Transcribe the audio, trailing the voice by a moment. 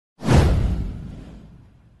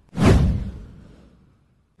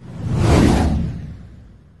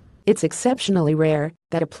It's exceptionally rare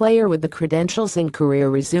that a player with the credentials and career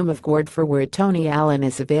resume of guard-forward Tony Allen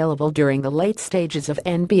is available during the late stages of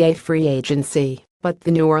NBA free agency, but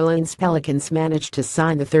the New Orleans Pelicans managed to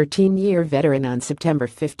sign the 13-year veteran on September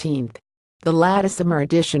 15. The latest summer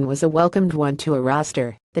addition was a welcomed one to a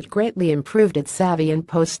roster that greatly improved its savvy and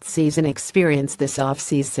postseason experience this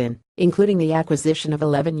offseason, including the acquisition of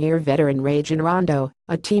 11-year veteran Rajon Rondo,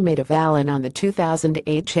 a teammate of Allen on the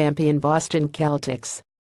 2008 champion Boston Celtics.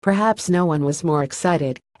 Perhaps no one was more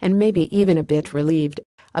excited, and maybe even a bit relieved,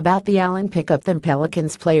 about the Allen pickup than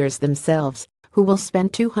Pelicans players themselves, who will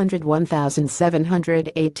spend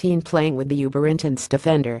 $201,718 playing with the uber-intense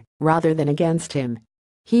defender, rather than against him.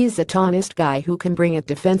 He's a honest guy who can bring it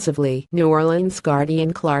defensively, New Orleans guard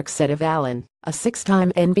Ian Clark said of Allen, a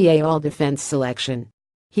six-time NBA All-Defense selection.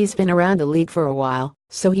 He's been around the league for a while,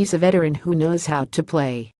 so he's a veteran who knows how to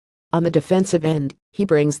play. On the defensive end, he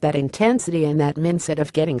brings that intensity and that mindset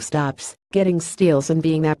of getting stops, getting steals and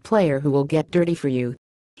being that player who will get dirty for you.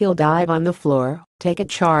 He'll dive on the floor, take a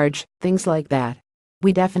charge, things like that.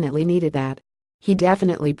 We definitely needed that. He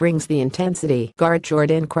definitely brings the intensity, guard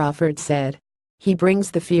Jordan Crawford said. He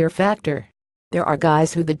brings the fear factor. There are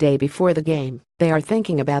guys who the day before the game, they are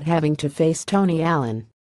thinking about having to face Tony Allen.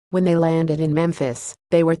 When they landed in Memphis,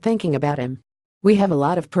 they were thinking about him. We have a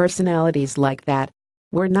lot of personalities like that.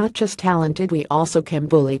 We're not just talented, we also can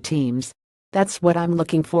bully teams. That's what I'm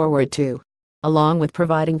looking forward to. Along with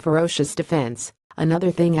providing ferocious defense,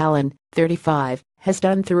 another thing Allen, 35, has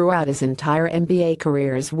done throughout his entire NBA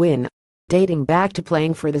career is win. Dating back to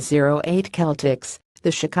playing for the 08 Celtics,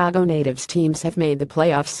 the Chicago Natives teams have made the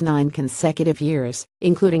playoffs 9 consecutive years,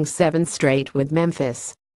 including 7 straight with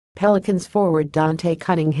Memphis. Pelicans forward Dante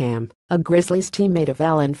Cunningham, a Grizzlies teammate of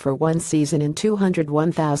Allen for one season in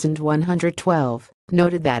 201,112,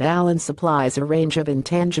 noted that Allen supplies a range of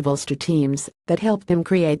intangibles to teams that help them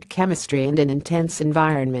create chemistry and an intense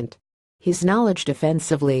environment. His knowledge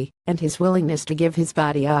defensively and his willingness to give his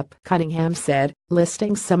body up, Cunningham said,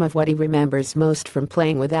 listing some of what he remembers most from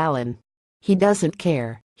playing with Allen. He doesn't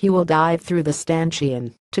care, he will dive through the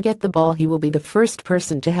stanchion. To get the ball, he will be the first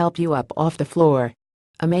person to help you up off the floor.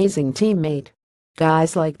 Amazing teammate.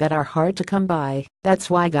 Guys like that are hard to come by, that's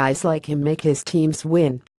why guys like him make his teams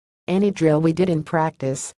win. Any drill we did in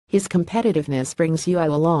practice, his competitiveness brings you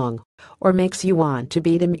along, or makes you want to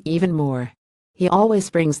beat him even more. He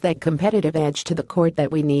always brings that competitive edge to the court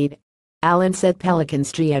that we need. Allen said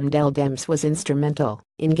Pelicans GM Dell Demps was instrumental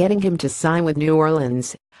in getting him to sign with New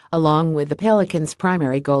Orleans, along with the Pelicans'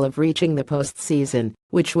 primary goal of reaching the postseason,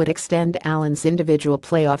 which would extend Allen's individual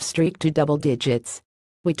playoff streak to double digits.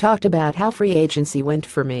 We talked about how free agency went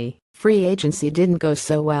for me. Free agency didn't go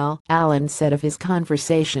so well, Allen said of his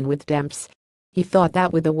conversation with Demps. He thought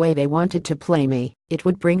that with the way they wanted to play me, it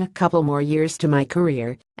would bring a couple more years to my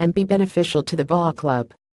career and be beneficial to the ball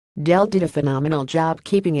club. Dell did a phenomenal job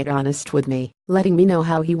keeping it honest with me, letting me know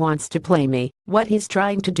how he wants to play me, what he's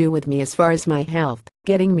trying to do with me as far as my health,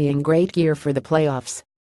 getting me in great gear for the playoffs.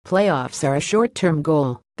 Playoffs are a short-term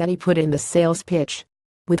goal that he put in the sales pitch.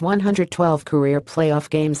 With 112 career playoff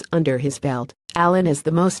games under his belt, Allen is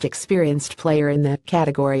the most experienced player in that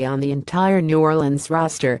category on the entire New Orleans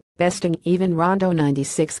roster, besting even Rondo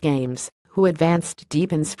 96 games, who advanced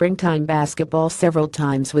deep in springtime basketball several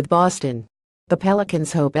times with Boston. The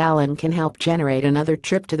Pelicans hope Allen can help generate another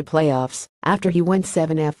trip to the playoffs after he went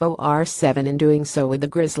 7-for-7 in doing so with the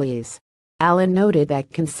Grizzlies. Allen noted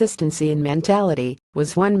that consistency and mentality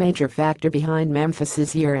was one major factor behind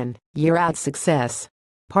Memphis's year-in, year-out success.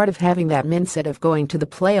 Part of having that mindset of going to the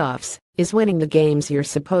playoffs is winning the games you're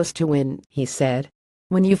supposed to win, he said.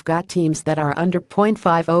 When you've got teams that are under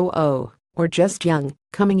 .500, or just young,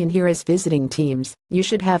 coming in here as visiting teams, you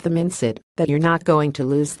should have the mindset that you're not going to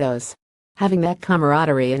lose those. Having that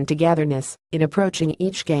camaraderie and togetherness in approaching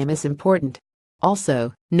each game is important.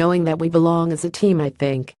 Also, knowing that we belong as a team, I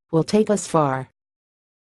think, will take us far.